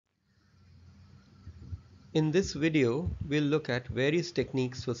In this video, we'll look at various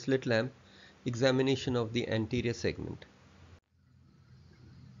techniques for slit lamp examination of the anterior segment.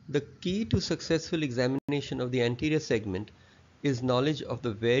 The key to successful examination of the anterior segment is knowledge of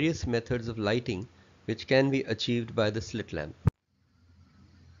the various methods of lighting which can be achieved by the slit lamp.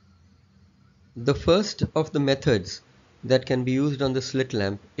 The first of the methods that can be used on the slit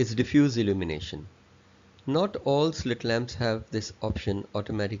lamp is diffuse illumination. Not all slit lamps have this option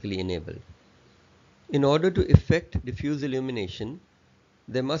automatically enabled. In order to effect diffuse illumination,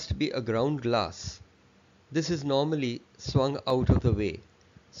 there must be a ground glass. This is normally swung out of the way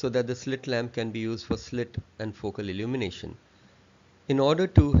so that the slit lamp can be used for slit and focal illumination. In order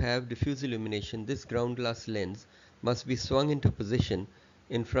to have diffuse illumination, this ground glass lens must be swung into position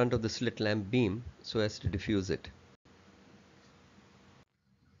in front of the slit lamp beam so as to diffuse it.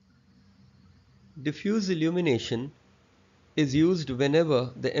 Diffuse illumination is used whenever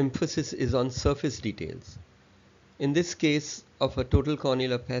the emphasis is on surface details. In this case of a total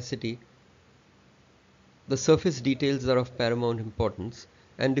corneal opacity, the surface details are of paramount importance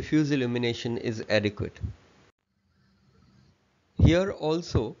and diffuse illumination is adequate. Here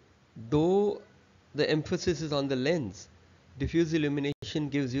also, though the emphasis is on the lens, diffuse illumination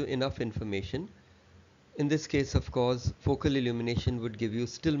gives you enough information. In this case, of course, focal illumination would give you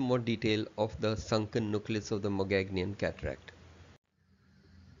still more detail of the sunken nucleus of the Mogagninian cataract.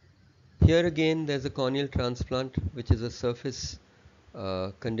 Here again, there's a corneal transplant, which is a surface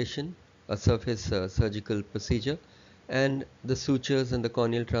condition, a surface surgical procedure, and the sutures and the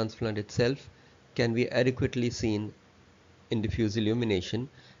corneal transplant itself can be adequately seen in diffuse illumination,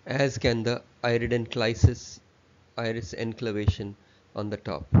 as can the iridoclysis, iris enclavation on the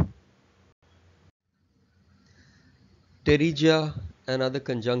top. Pterygia and other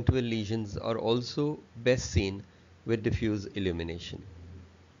conjunctival lesions are also best seen with diffuse illumination.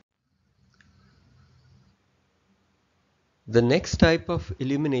 The next type of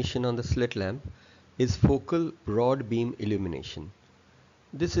illumination on the slit lamp is focal broad beam illumination.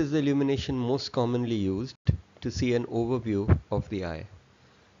 This is the illumination most commonly used to see an overview of the eye.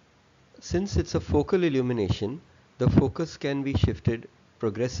 Since it's a focal illumination, the focus can be shifted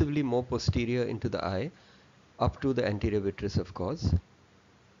progressively more posterior into the eye up to the anterior vitreous, of course,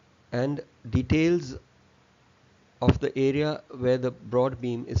 and details of the area where the broad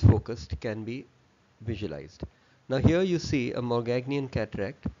beam is focused can be visualized. Now here you see a Mogagninian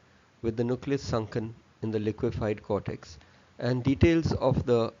cataract with the nucleus sunken in the liquefied cortex, and details of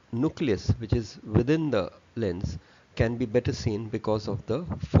the nucleus which is within the lens can be better seen because of the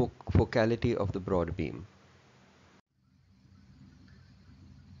focality of the broad beam.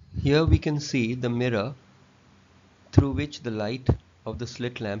 Here we can see the mirror through which the light of the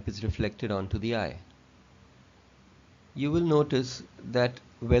slit lamp is reflected onto the eye. You will notice that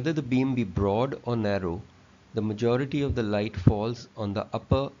whether the beam be broad or narrow, the majority of the light falls on the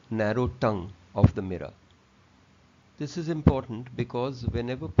upper narrow tongue of the mirror. This is important because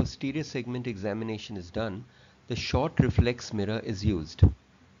whenever posterior segment examination is done, the short reflex mirror is used.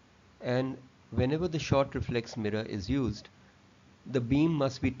 And whenever the short reflex mirror is used, the beam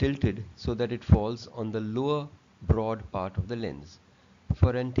must be tilted so that it falls on the lower broad part of the lens.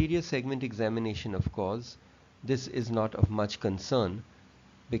 For anterior segment examination, of course, this is not of much concern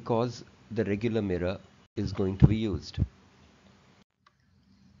because the regular mirror is going to be used.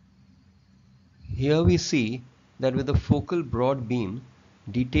 Here we see that with a focal broad beam,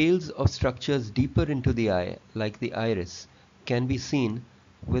 details of structures deeper into the eye, like the iris, can be seen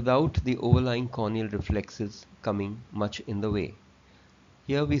without the overlying corneal reflexes coming much in the way.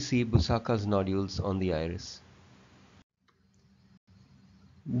 Here we see Busaka's nodules on the iris.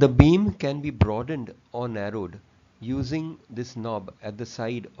 The beam can be broadened or narrowed using this knob at the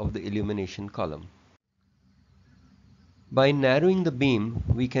side of the illumination column. By narrowing the beam,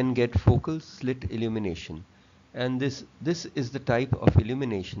 we can get focal slit illumination, and this is the type of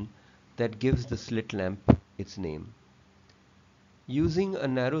illumination that gives the slit lamp its name. Using a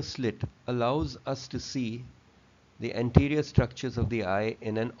narrow slit allows us to see the anterior structures of the eye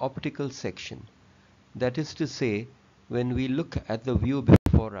in an optical section. That is to say, when we look at the view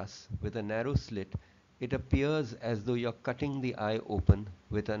before us with a narrow slit, it appears as though you're cutting the eye open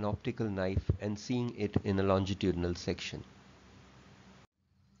with an optical knife and seeing it in a longitudinal section.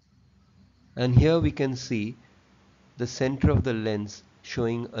 And here we can see the center of the lens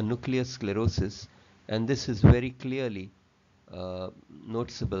showing a nuclear sclerosis, and this is very clearly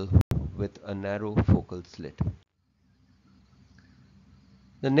noticeable with a narrow focal slit.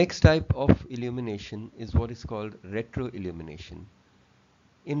 The next type of illumination is what is called retroillumination.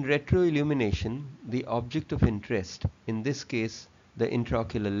 In retroillumination, the object of interest, in this case the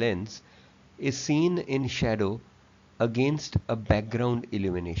intraocular lens, is seen in shadow against a background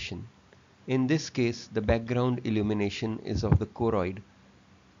illumination. In this case, the background illumination is of the choroid,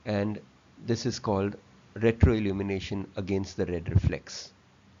 and this is called retroillumination against the red reflex.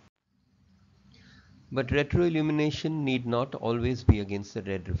 But retroillumination need not always be against the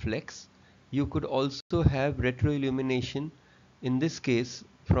red reflex. You could also have retroillumination, in this case,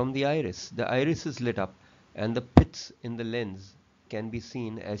 from the iris. The iris is lit up and the pits in the lens can be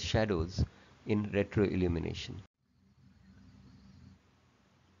seen as shadows in retroillumination.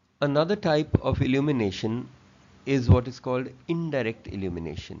 Another type of illumination is what is called indirect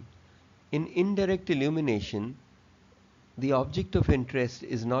illumination. In indirect illumination, the object of interest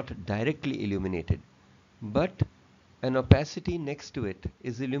is not directly illuminated, but an opacity next to it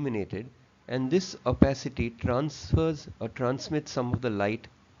is illuminated, and this opacity transfers or transmits some of the light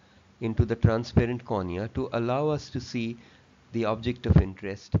into the transparent cornea to allow us to see the object of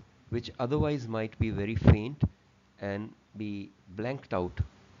interest, which otherwise might be very faint and be blanked out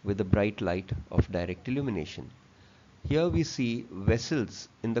with the bright light of direct illumination. Here we see vessels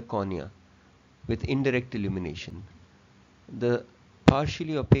in the cornea with indirect illumination. The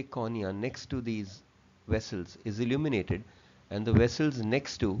partially opaque cornea next to these vessels is illuminated, and the vessels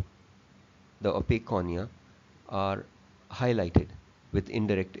next to the opaque cornea are highlighted with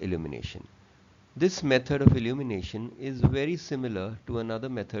indirect illumination. This method of illumination is very similar to another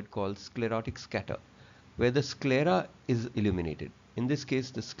method called sclerotic scatter, where the sclera is illuminated. In this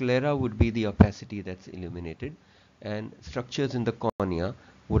case, the sclera would be the opacity that's illuminated, and structures in the cornea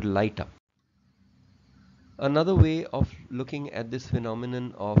would light up. Another way of looking at this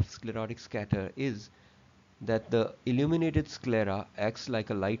phenomenon of sclerotic scatter is that the illuminated sclera acts like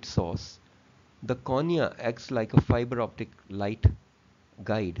a light source, the cornea acts like a fiber optic light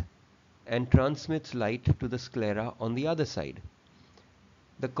guide and transmits light to the sclera on the other side.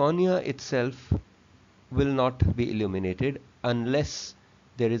 The cornea itself will not be illuminated unless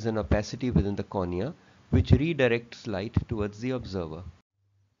there is an opacity within the cornea which redirects light towards the observer.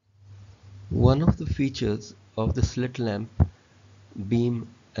 One of the features of the slit lamp beam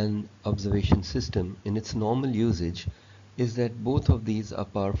and observation system in its normal usage is that both of these are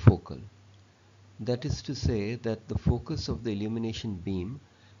parfocal. That is to say that the focus of the illumination beam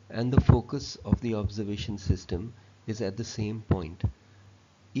and the focus of the observation system is at the same point.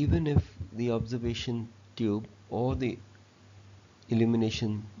 Even if the observation tube or the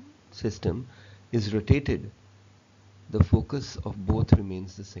illumination system is rotated, the focus of both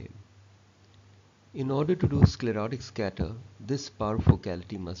remains the same. In order to do sclerotic scatter, this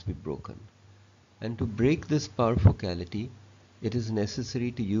parfocality must be broken. And to break this parfocality, it is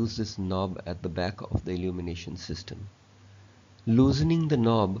necessary to use this knob at the back of the illumination system. Loosening the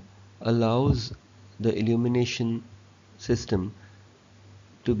knob allows the illumination system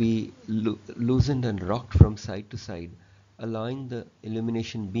to be loosened and rocked from side to side, allowing the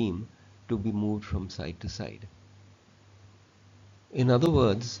illumination beam to be moved from side to side. In other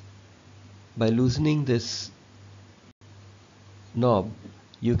words, by loosening this knob,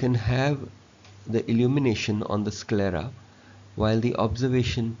 you can have the illumination on the sclera while the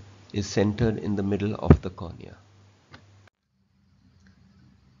observation is centered in the middle of the cornea.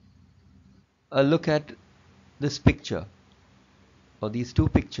 A look at this picture, or these two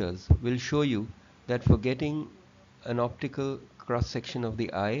pictures, will show you that for getting an optical cross-section of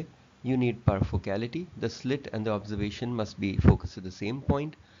the eye, you need parfocality. The slit and the observation must be focused at the same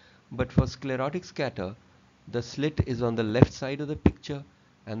point. But for sclerotic scatter, the slit is on the left side of the picture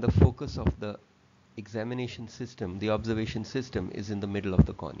and the focus of the examination system, the observation system, is in the middle of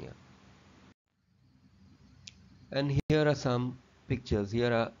the cornea. And here are some pictures.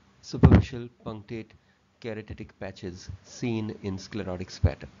 Here are superficial punctate keratitic patches seen in sclerotic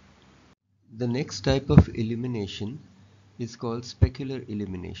scatter. The next type of illumination is called specular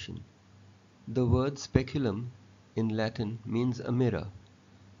illumination. The word speculum in Latin means a mirror.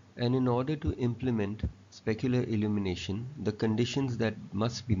 And in order to implement specular illumination, the conditions that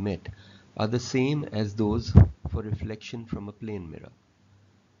must be met are the same as those for reflection from a plane mirror.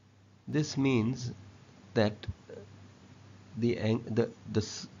 This means that the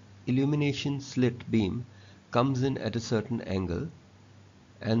illumination slit beam comes in at a certain angle,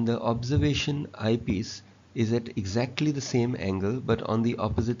 and the observation eyepiece is at exactly the same angle but on the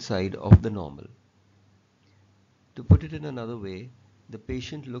opposite side of the normal. To put it in another way, the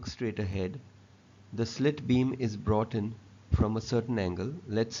patient looks straight ahead, the slit beam is brought in from a certain angle,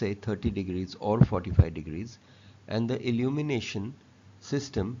 let's say 30 degrees or 45 degrees, and the illumination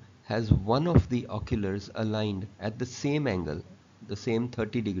system has one of the oculars aligned at the same angle, the same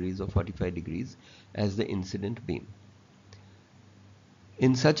 30 degrees or 45 degrees as the incident beam.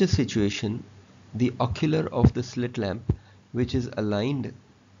 In such a situation, the ocular of the slit lamp, which is aligned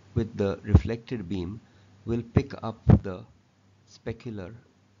with the reflected beam, will pick up the specular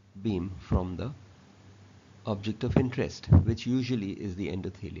beam from the object of interest, which usually is the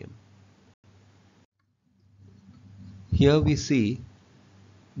endothelium. Here we see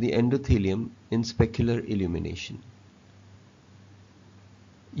the endothelium in specular illumination.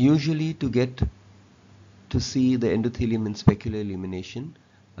 Usually, to get to see the endothelium in specular illumination,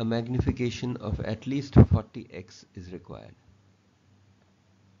 a magnification of at least 40x is required.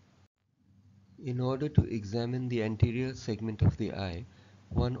 In order to examine the anterior segment of the eye,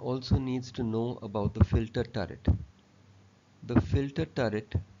 one also needs to know about the filter turret. The filter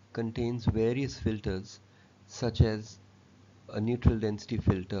turret contains various filters such as a neutral density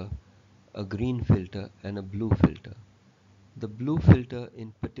filter, a green filter, and a blue filter. The blue filter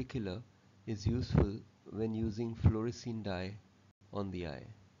in particular is useful when using fluorescein dye on the eye.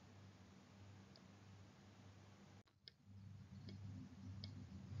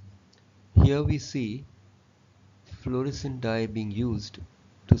 Here we see fluorescent dye being used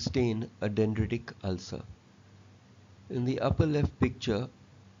to stain a dendritic ulcer. In the upper left picture,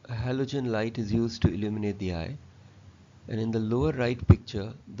 a halogen light is used to illuminate the eye, and in the lower right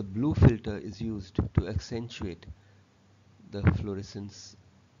picture, the blue filter is used to accentuate the fluorescence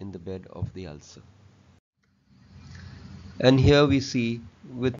in the bed of the ulcer. And here we see,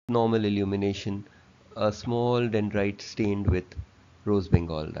 with normal illumination, a small dendrite stained with rose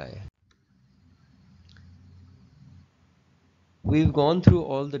Bengal dye. We've gone through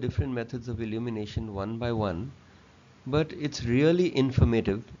all the different methods of illumination one by one, but it's really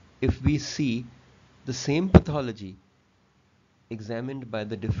informative if we see the same pathology examined by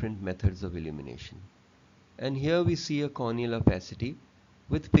the different methods of illumination. And here we see a corneal opacity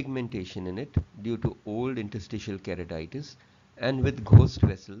with pigmentation in it due to old interstitial keratitis and with ghost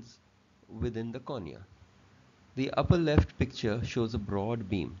vessels within the cornea. The upper left picture shows a broad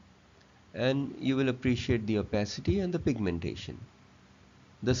beam, and you will appreciate the opacity and the pigmentation.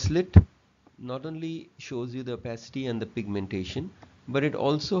 The slit not only shows you the opacity and the pigmentation, but it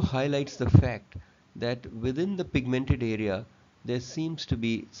also highlights the fact that within the pigmented area there seems to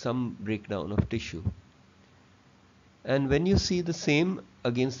be some breakdown of tissue. And when you see the same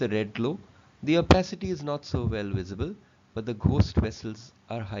against the red glow, the opacity is not so well visible, but the ghost vessels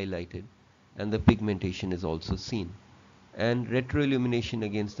are highlighted and the pigmentation is also seen. And retroillumination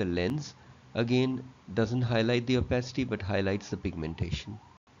against the lens again doesn't highlight the opacity but highlights the pigmentation.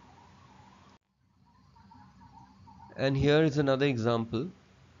 And here is another example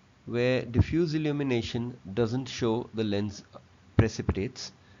where diffuse illumination doesn't show the lens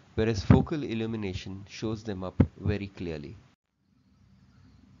precipitates, whereas focal illumination shows them up very clearly.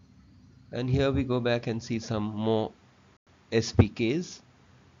 And here we go back and see some more SPKs.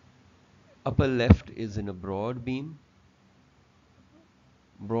 Upper left is in a broad beam,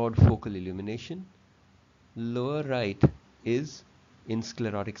 broad focal illumination. Lower right is in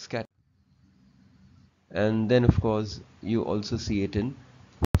sclerotic scatter. And then of course you also see it in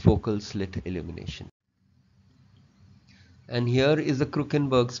focal slit illumination. And here is a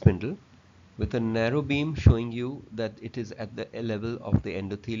Krukenberg spindle with a narrow beam showing you that it is at the level of the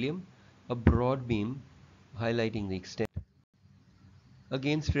endothelium, a broad beam highlighting the extent,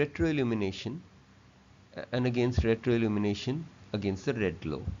 against retroillumination and against retroillumination against the red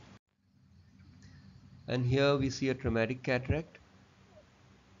glow. And here we see a traumatic cataract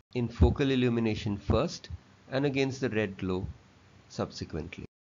in focal illumination first and against the red glow subsequently.